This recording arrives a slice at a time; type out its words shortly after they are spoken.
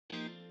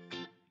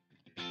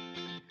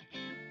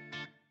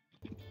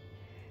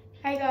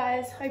Hey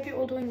guys, hope you're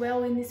all doing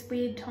well in this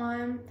weird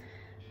time.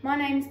 My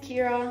name's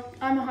Kira,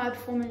 I'm a high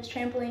performance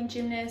trampoline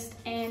gymnast,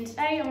 and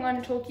today I'm going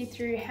to talk you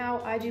through how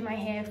I do my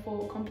hair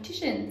for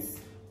competitions.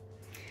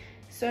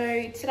 So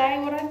today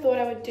what I thought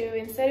I would do,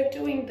 instead of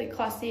doing the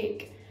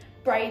classic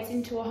braids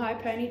into a high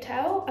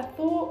ponytail, I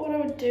thought what I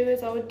would do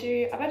is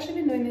I've actually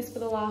been doing this for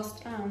the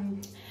last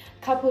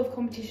couple of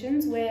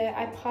competitions where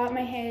I part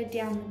my hair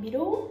down the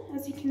middle.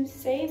 As you can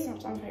see, it's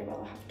not done very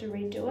well, I have to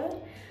redo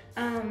it.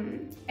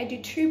 I do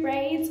 2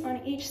 braids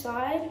on each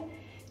side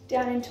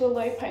down into a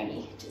low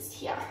pony, just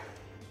here.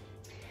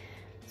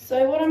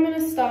 So what I'm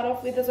going to start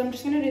off with is I'm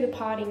just going to do the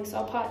parting. So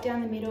I'll part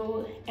down the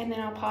middle, and then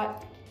I'll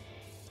part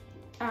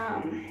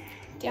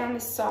down the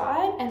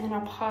side, and then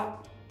I'll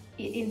part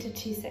it into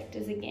 2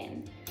 sectors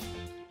again.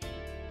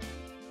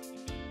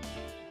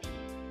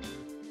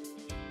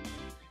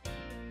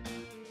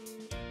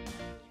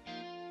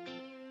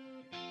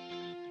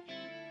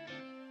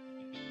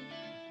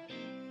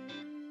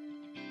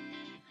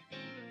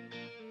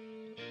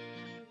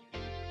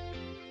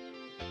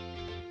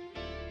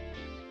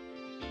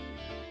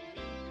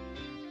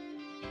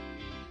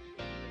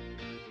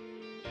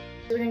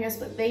 We're going to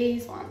split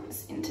these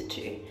ones into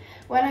 2.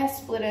 When I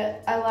split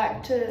it, I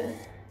like to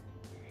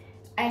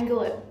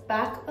angle it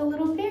back a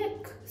little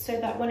bit so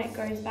that when it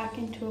goes back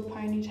into a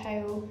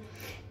ponytail,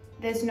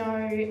 there's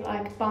no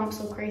like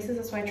bumps or creases.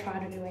 That's what I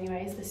try to do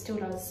anyways. There still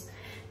does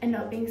end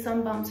up being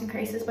some bumps and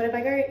creases, but if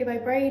I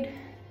braid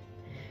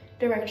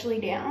directly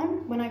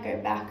down, when I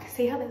go back,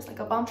 see how there's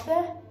like a bump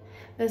there?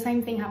 The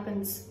same thing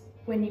happens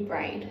when you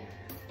braid.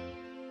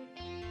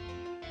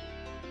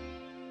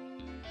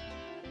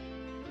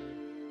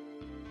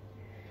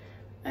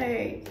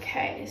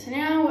 Okay, so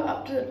now we're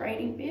up to the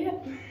braiding bit.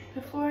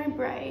 Before I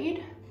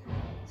braid,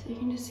 so you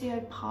can just see I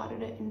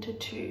parted it into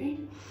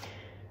 2.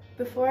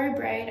 Before I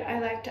braid, I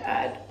like to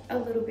add a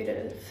little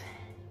bit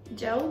of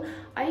gel.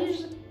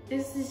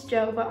 This is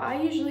gel, but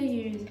I usually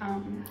use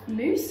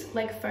mousse,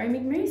 like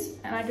foaming mousse,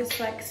 and I just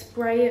like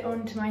spray it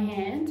onto my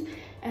hands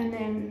and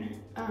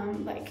then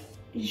like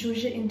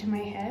zhuzh it into my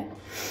hair.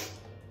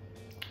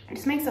 It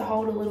just makes it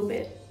hold a little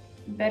bit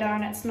better,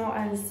 and it's not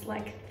as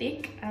like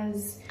thick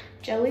as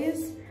gel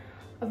is.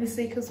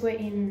 Obviously, because we're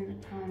in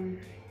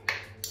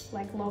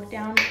like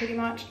lockdown pretty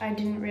much, I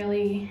didn't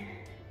really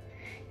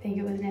think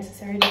it was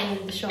necessary to go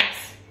to the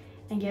shops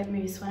and get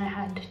mousse when I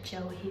had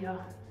gel here.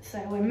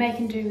 So we're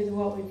making do with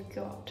what we've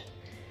got.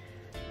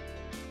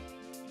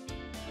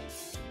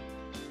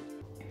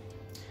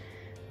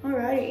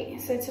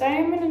 Alrighty, so today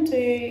I'm going to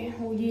do,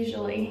 well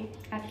usually,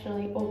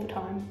 actually all the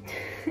time,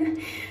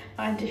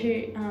 I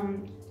do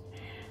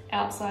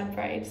outside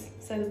braids.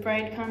 So the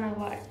braid kind of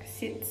like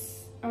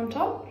sits on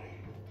top.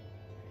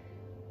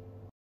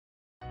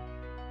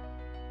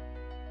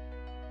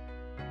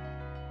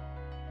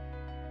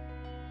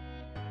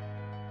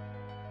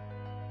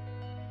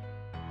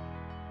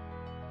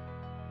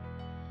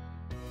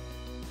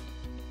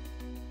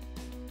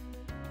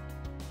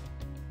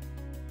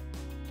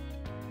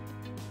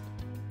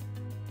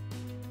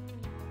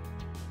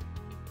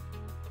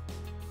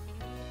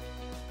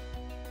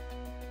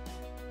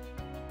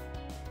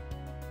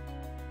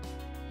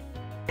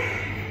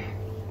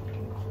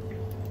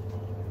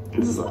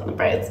 This is what the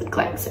braids look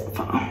like so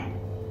far.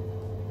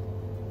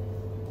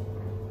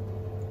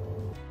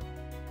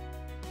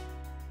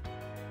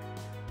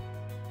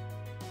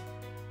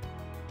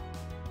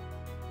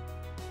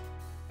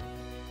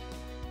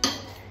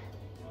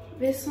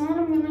 This one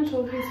I'm going to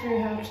talk you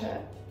through how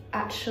to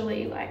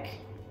actually like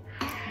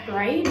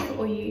braid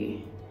for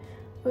you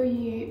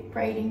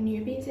braiding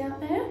newbies out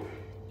there.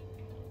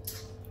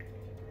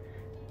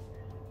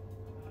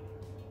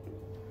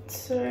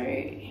 So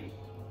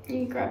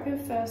you grab your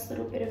first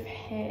little bit of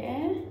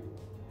hair,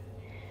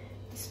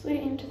 split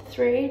it into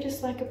 3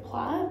 just like a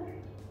plait.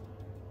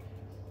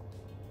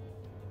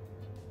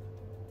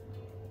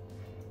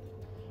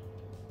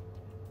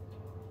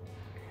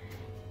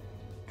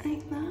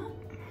 Like that.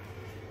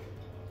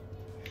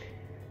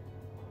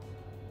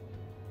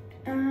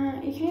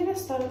 You can either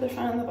start at the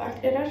front or the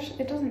back.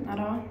 It doesn't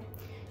matter.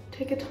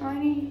 Take a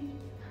tiny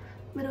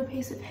little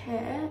piece of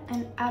hair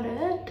and add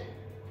it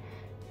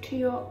to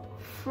your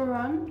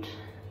front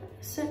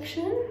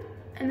section,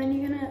 and then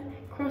you're gonna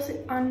cross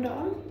it under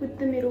with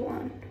the middle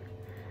one.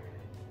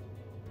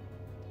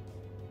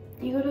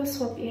 You gotta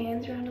swap your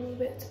hands around a little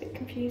bit, it's a bit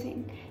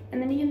confusing.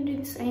 And then you're gonna do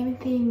the same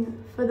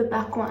thing for the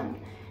back one.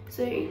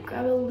 So you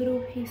grab a little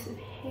piece of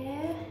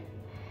hair,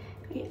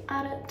 you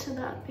add it to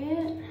that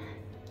bit,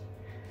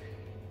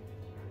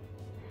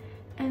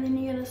 and then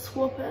you're gonna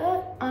swap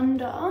it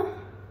under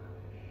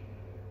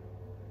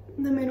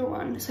the middle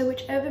one. So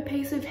whichever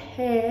piece of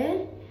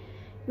hair,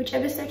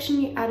 whichever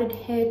section you added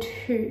hair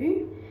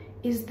to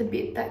is the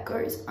bit that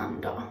goes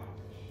under.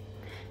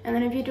 And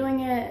then if you're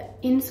doing an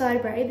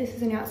inside braid, this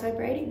is an outside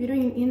braid. If you're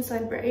doing an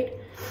inside braid,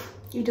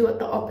 you do it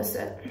the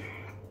opposite.